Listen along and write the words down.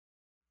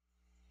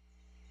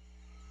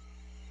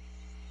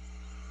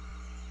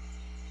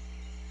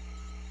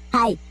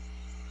Hi.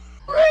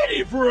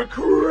 Ready for a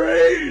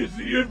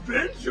crazy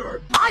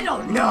adventure? I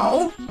don't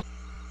know.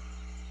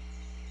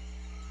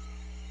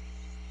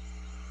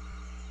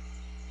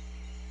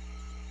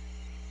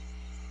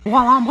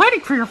 Well, I'm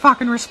waiting for your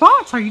fucking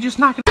response. Are you just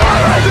not gonna—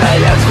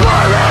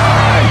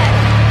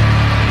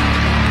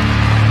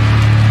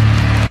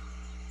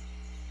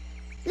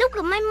 Look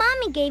what my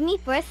mommy gave me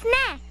for a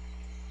snack.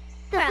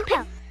 The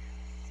pill.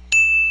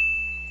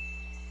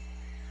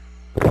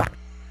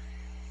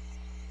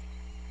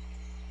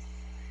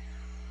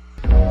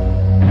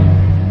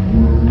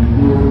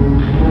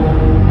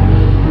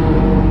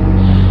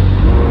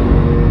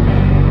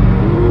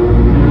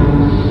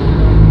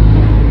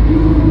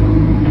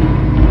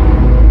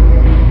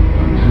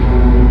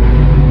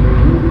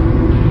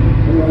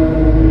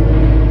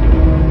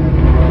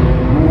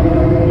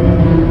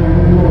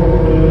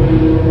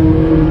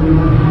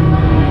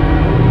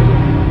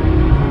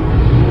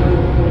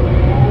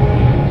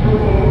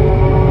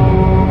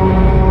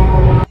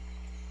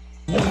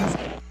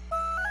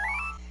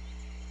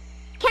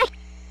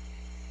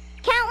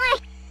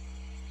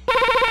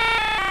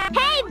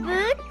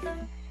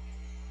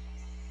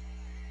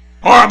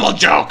 Horrible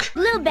joke!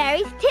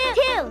 Blueberries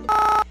too.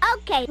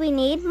 Okay, we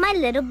need my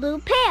little blue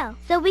pail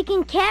so we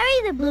can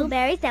carry the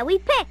blueberries that we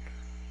pick.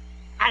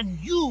 And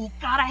you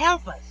gotta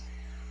help us.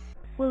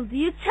 Will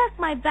you check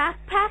my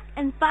backpack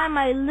and find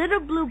my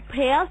little blue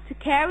pail to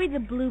carry the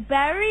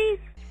blueberries?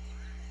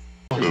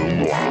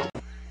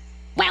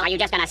 Well, are you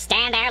just gonna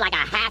stand there like a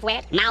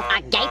half-wit, mouth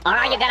agape, or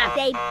are you gonna—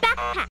 Say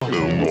backpack.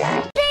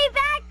 Say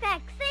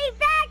backpack. Say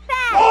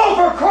backpack. Oh,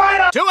 for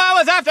crying out— 2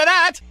 hours after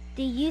that!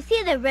 Do you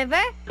see the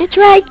river? It's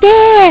right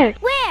there.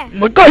 Where? Oh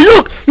my God,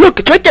 look,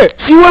 it's right there.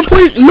 See where I'm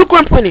pointing? Look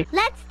where I'm pointing.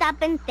 Let's stop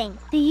and think.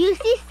 Do you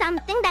see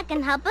something that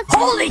can help us?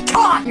 Holy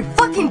cock! You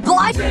fucking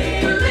blind!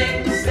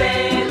 Sailing,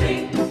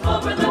 sailing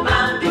over the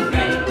mountain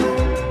gate.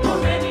 For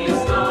many a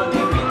stormy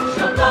wind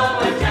shall blow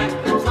and jack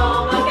them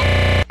home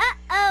again.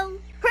 Uh-oh.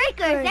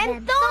 Prickers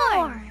and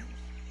thorns.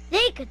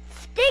 They could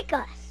stick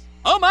us.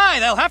 Oh my,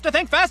 they'll have to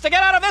think fast to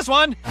get out of this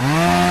one! There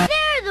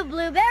are the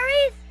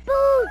blueberries.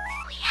 Boots.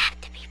 We have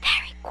to be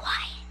very quiet.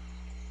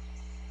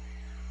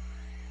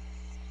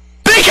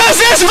 Because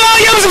this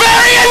volume's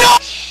very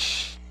annoying!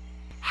 Shh.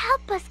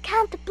 Help us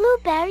count the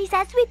blueberries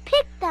as we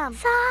pick them.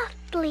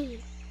 Softly.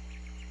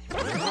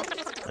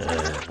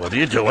 What are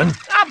you doing?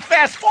 I'm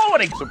fast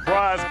forwarding.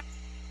 Surprise!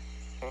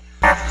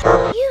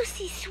 You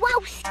see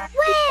SwoowS.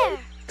 Where?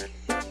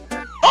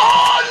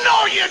 Oh,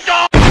 no you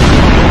don't!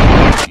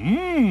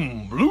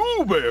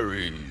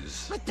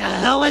 Blueberries! What the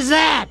hell was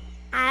that?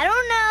 I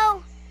don't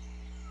know.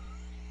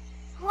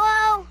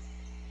 Whoa.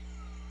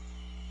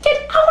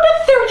 Get out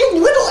of there, you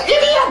little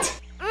idiot!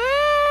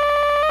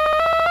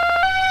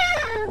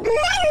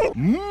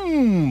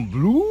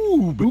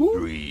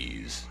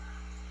 Blueberries.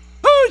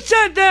 Who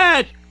said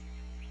that?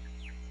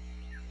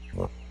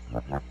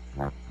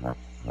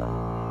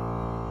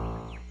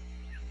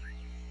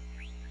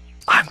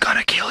 I'm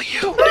gonna kill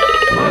you.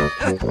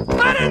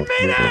 I didn't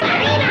mean it!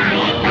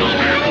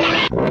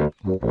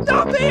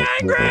 Don't be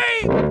angry!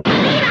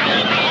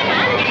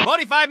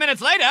 45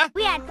 minutes later!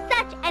 We had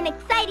such an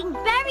exciting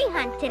berry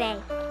hunt today.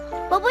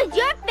 What was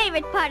your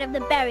favorite part of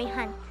the berry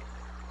hunt?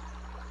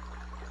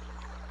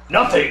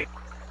 Nothing.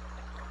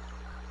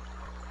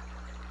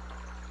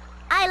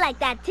 I like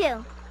that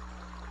too.